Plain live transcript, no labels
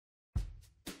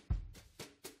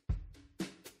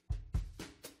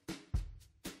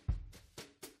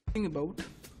About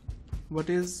what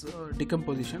is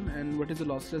decomposition and what is a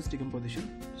lossless decomposition.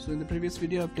 So in the previous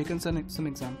video I have taken some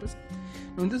examples.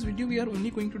 Now in this video we are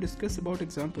only going to discuss about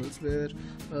examples where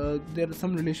there are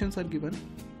some relations are given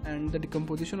and the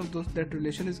decomposition of that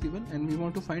relation is given, and we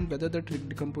want to find whether that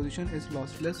decomposition is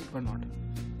lossless or not.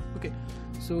 Okay,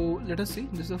 so let us see.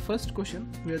 This is the first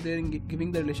question where they are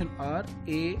giving the relation R,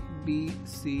 A, B,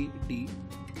 C, D,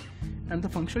 and the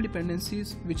functional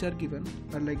dependencies which are given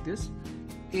are like this.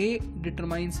 A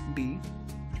determines B,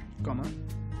 comma,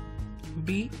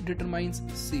 B determines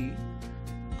C,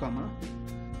 comma,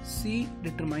 C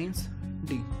determines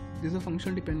D. This is a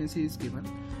functional dependency is given.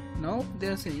 Now they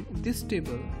are saying this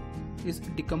table is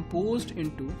decomposed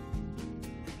into,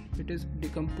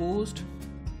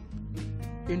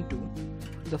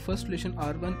 the first relation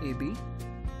R1AB,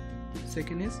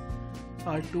 second is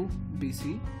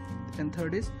R2BC, and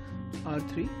third is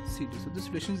R3CD. So this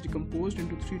relation is decomposed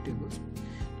into three tables.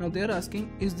 Now they are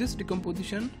asking, is this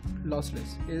decomposition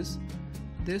lossless? Is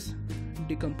this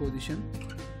decomposition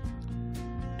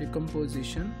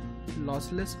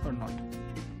lossless or not?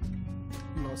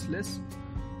 Lossless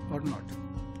or not?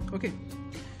 Okay,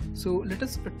 so let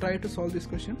us try to solve this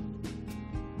question.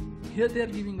 Here they are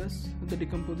giving us the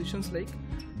decompositions like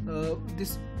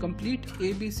this complete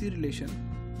ABCD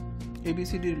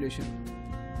relation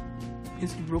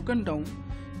is broken down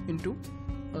into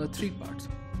three parts.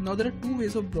 Now there are two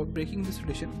ways of breaking this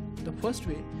relation. The first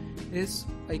way is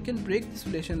I can break this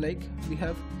relation like we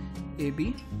have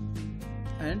AB,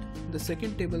 and the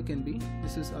second table can be,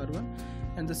 this is R1,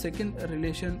 and the second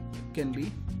relation can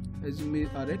be, assume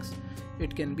Rx,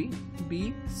 it can be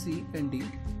B, C and D,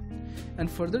 and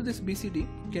further this BCD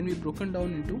can be broken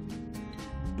down into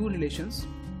two relations.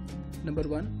 Number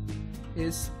one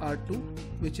is R2,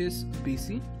 which is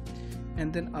BC,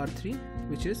 and then R3,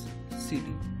 which is CD.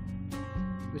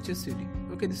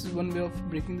 Okay, this is one way of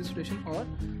breaking this relation. Or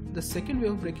the second way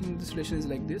of breaking this relation is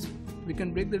like this. We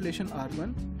can break the relation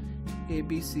R1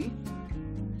 ABC,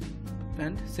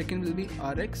 and second will be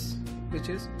Rx, which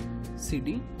is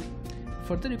CD.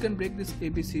 Further you can break this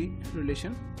ABC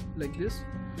relation like this.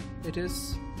 It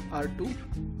is R2,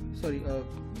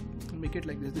 make it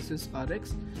like this. This is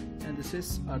Rx and this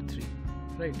is R3,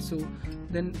 right? So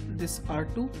then this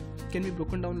R2 can be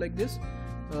broken down like this.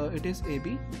 It is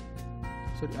AB,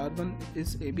 R1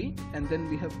 is AB, and then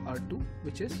we have R2,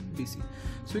 which is BC.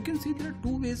 So you can see there are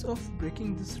two ways of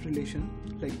breaking this relation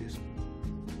like this.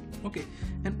 Okay,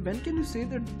 and when can you say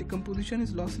that decomposition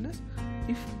is lossless?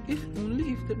 If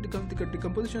only if the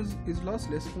decomposition is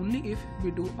lossless only if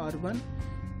we do R1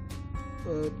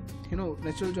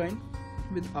 natural join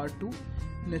with R2,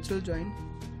 natural join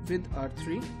with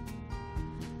R3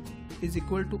 is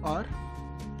equal to R.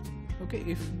 Okay,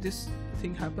 if this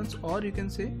thing happens, or you can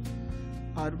say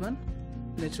R1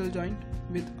 natural join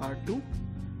with R2,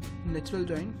 natural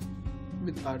join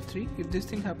with R3. If this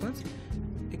thing happens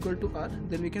equal to R,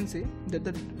 then we can say that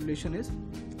the relation is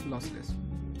lossless.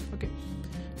 Okay,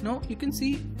 now you can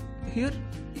see here,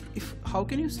 how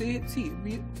can you say,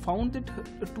 we found that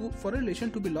for a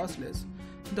relation to be lossless,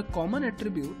 the common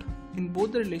attribute in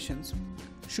both the relations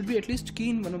should be at least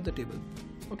key in one of the table.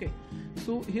 Okay,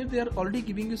 so here they are already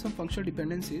giving you some functional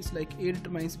dependencies like A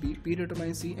determines B, B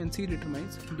determines C, and C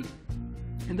determines D.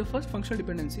 In the first functional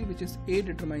dependency, which is A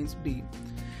determines B,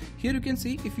 here you can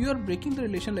see if you are breaking the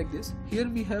relation like this, here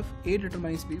we have A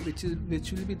determines B,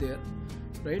 which will be there,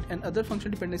 right? And other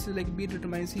functional dependencies like B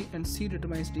determines C and C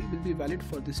determines D will be valid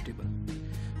for this table.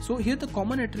 So here the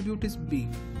common attribute is B.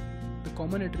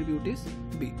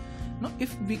 Now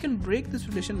if we can break this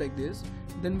relation like this,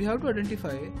 then we have to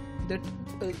identify that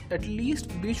at least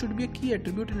B should be a key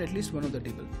attribute in at least one of the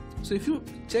table. So if you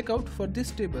check out for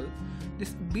this table,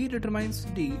 this B determines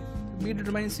D, B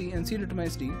determines C, and C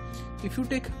determines D, if you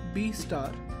take B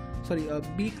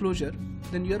closure,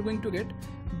 then you are going to get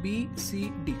B,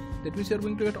 C, D. That means you are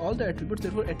going to get all the attributes.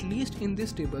 Therefore at least in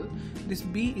this table this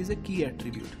B is a key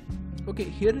attribute. Okay,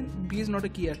 here B is not a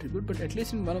key attribute, but at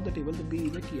least in one of the table the B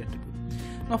is a key attribute.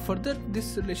 Now further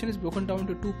this relation is broken down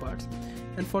into two parts,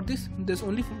 and for this there's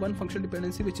only one functional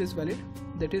dependency which is valid,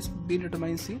 that is B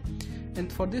determines C,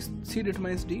 and for this C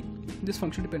determines D, this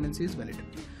functional dependency is valid.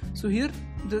 So here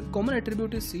the common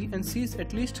attribute is C, and C is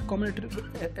at least common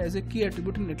as a key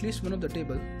attribute in at least one of the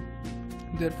table.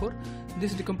 Therefore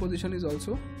this decomposition is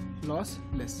also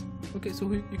lossless. Okay, so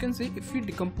you can say if we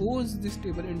decompose this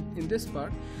table in this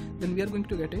part, then we are going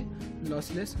to get a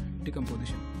lossless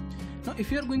decomposition. Now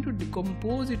if you are going to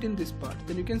decompose it in this part,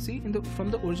 then you can see from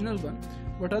the original one,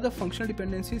 what are the functional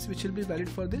dependencies which will be valid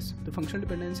for this. The functional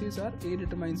dependencies are A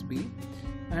determines B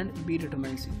and B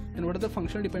determines C. And what are the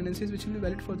functional dependencies which will be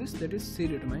valid for this? That is C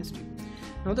determines D.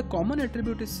 Now the common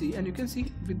attribute is C, and you can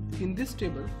see in this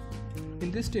table,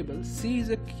 C is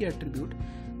a key attribute.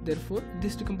 Therefore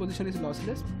this decomposition is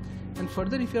lossless. And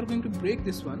further, if you are going to break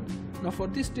this one, now for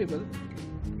this table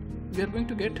we are going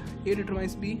to get A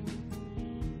determines B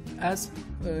as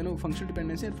functional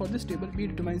dependency, and for this table B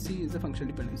determines C is the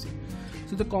functional dependency.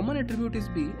 So the common attribute is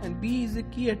B, and B is a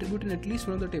key attribute in at least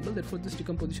one of the table. Therefore this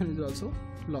decomposition is also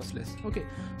lossless. Okay,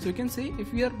 so you can say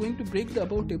if we are going to break the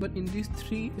above table in these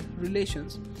three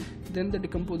relations, then the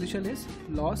decomposition is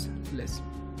lossless.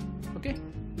 Okay,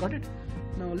 got it?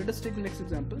 Now let us take the next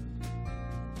example.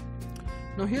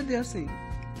 Now here they are saying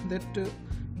that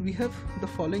we have the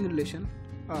following relation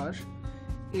are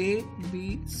A,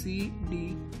 B, C,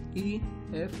 D, E,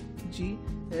 F, G,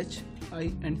 H,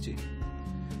 I and J.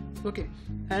 Okay,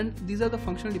 and these are the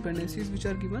functional dependencies which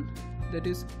are given, that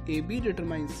is AB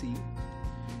determines C,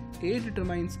 A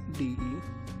determines DE,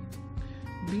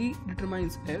 B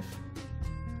determines F,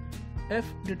 F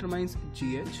determines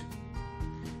GH,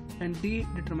 and D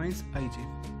determines IJ,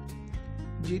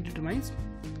 G determines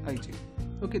IJ.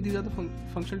 Okay, these are the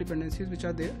functional dependencies which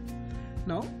are there.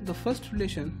 Now the first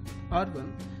relation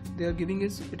R1 they are giving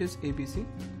is ABC.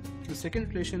 The second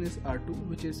relation is R2,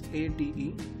 which is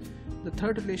ADE. The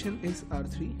third relation is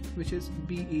R3, which is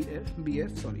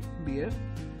BF.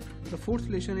 The fourth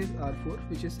relation is R4,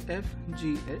 which is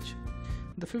FGH.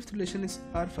 The fifth relation is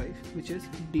R5, which is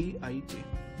DIJ.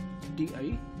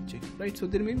 Right? So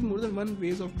there may be more than one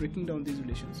ways of breaking down these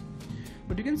relations,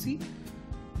 but you can see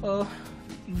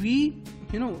we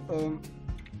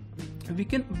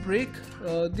can break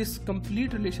this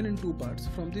complete relation in two parts.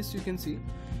 From this you can see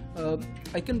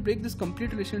I can break this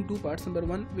complete relation in two parts. Number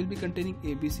one will be containing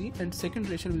ABC, and second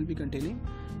relation will be containing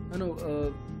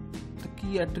the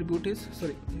key attribute is,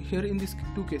 here in these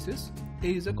two cases A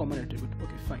is a common attribute.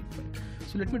 Okay, fine.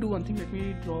 So let me do one thing, let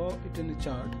me draw it in a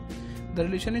chart. The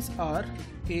relation is R,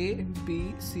 A,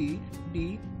 B, C,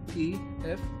 D, E,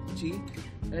 F, G,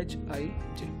 H, I,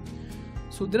 J.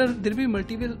 So there will be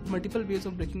multiple ways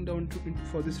of breaking down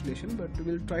for this relation, but we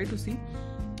will try to see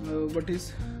what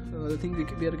is the thing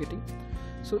we are getting.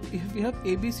 So if we have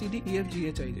A, B, C, D, E, F, G,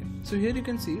 H, I, J. So here you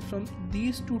can see from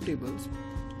these two tables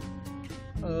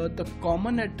the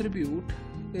common attribute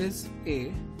is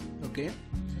A. Okay,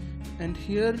 and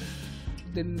here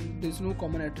then there is no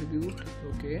common attribute.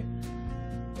 Okay,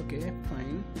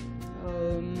 fine.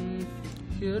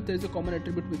 Here there is a common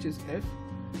attribute which is F,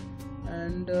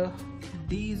 and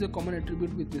D is a common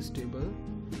attribute with this table.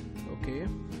 Okay,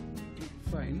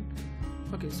 fine.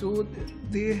 Okay, so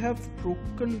they have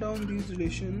broken down these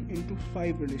relation into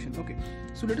 5 relation. Okay,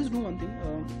 so let us do one thing.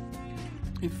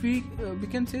 If we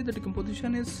can say the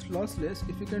decomposition is lossless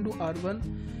if we can do R1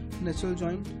 natural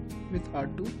join with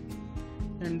R2,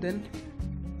 and then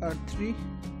R3,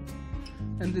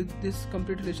 and this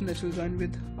complete relation natural join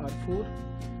with R4,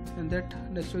 and that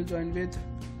natural join with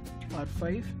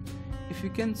R5. If we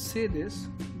can say this,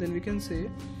 then we can say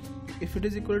if it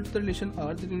is equal to the relation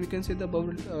R, then we can say the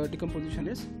above decomposition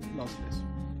is lossless.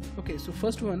 Okay, so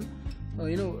first one,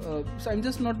 so I'm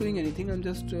just not doing anything, I'm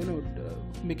just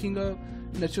making a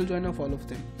natural join of all of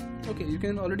them. Okay, you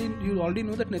already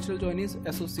know that natural join is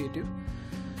associative.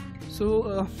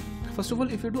 So first of all,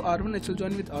 if you do R1 natural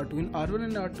join with R2, in R1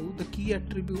 and R2 the key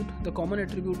attribute, the common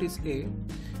attribute is A,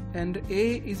 and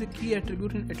A is a key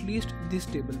attribute in at least this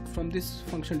table. From this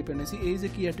functional dependency, A is a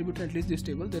key attribute in at least this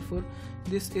table. Therefore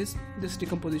this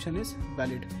decomposition is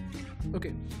valid.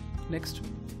 Okay, next,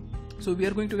 so we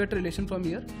are going to get a relation from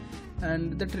here,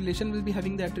 and that relation will be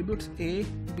having the attributes A,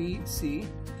 B, C,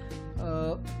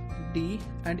 D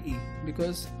and E,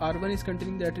 because R1 is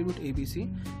containing the attribute ABC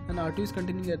and R2 is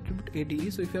containing the attribute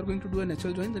ADE. So if you are going to do a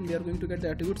natural join, then we are going to get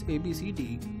the attributes A, B, C, D,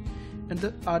 E, and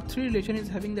the R3 relation is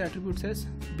having the attributes as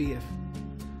BF.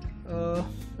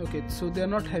 Okay, so they are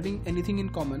not having anything in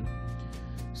common.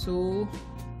 So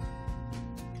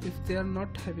if they are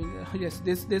not having yes,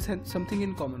 there's something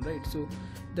in common, right? So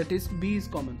that is B is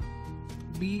common.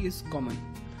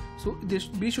 So this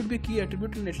B should be a key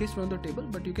attribute in at least one of the table,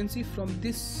 but you can see from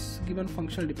this given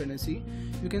functional dependency,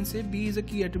 you can say B is a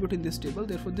key attribute in this table.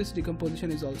 Therefore this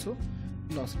decomposition is also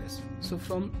lossless. So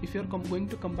if you are going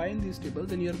to combine these tables,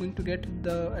 then you are going to get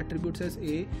the attributes as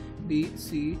A, B,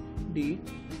 C, D,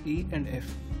 E and F,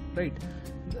 right?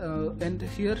 And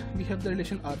here we have the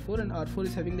relation R4, and R4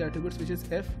 is having the attributes which is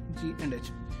F, G and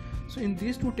H. So in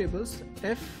these two tables,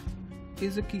 F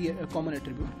is a key, a common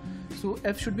attribute. So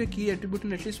f should be a key attribute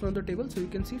in at least one of the table. So you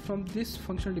can see from this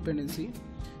functional dependency,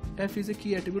 f is a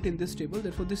key attribute in this table,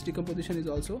 therefore this decomposition is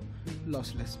also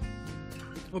lossless.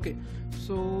 Okay,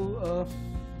 so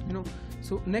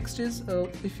so next is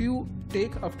if you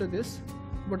take after this,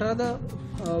 what are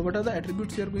the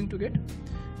attributes you are going to get?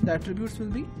 The attributes will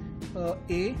be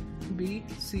A, B,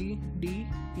 C, D,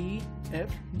 E, F,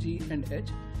 G and H.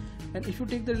 And if you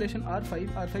take the relation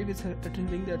R5 is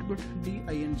retrieving the attribute D,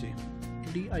 I and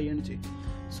J.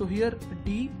 So here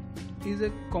D is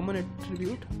a common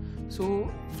attribute.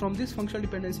 So from this functional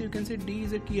dependency you can say D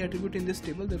is a key attribute in this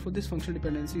table, therefore this functional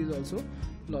dependency is also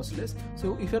lossless.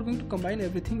 So if you are going to combine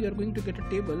everything, you are going to get a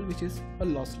table which is a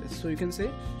lossless. So you can say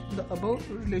the above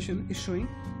relation is showing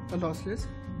a lossless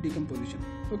decomposition.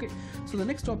 Okay, so the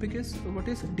next topic is what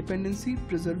is dependency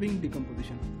preserving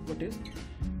decomposition. What is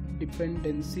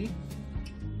dependency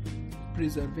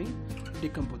preserving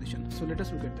decomposition? So let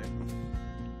us look at that.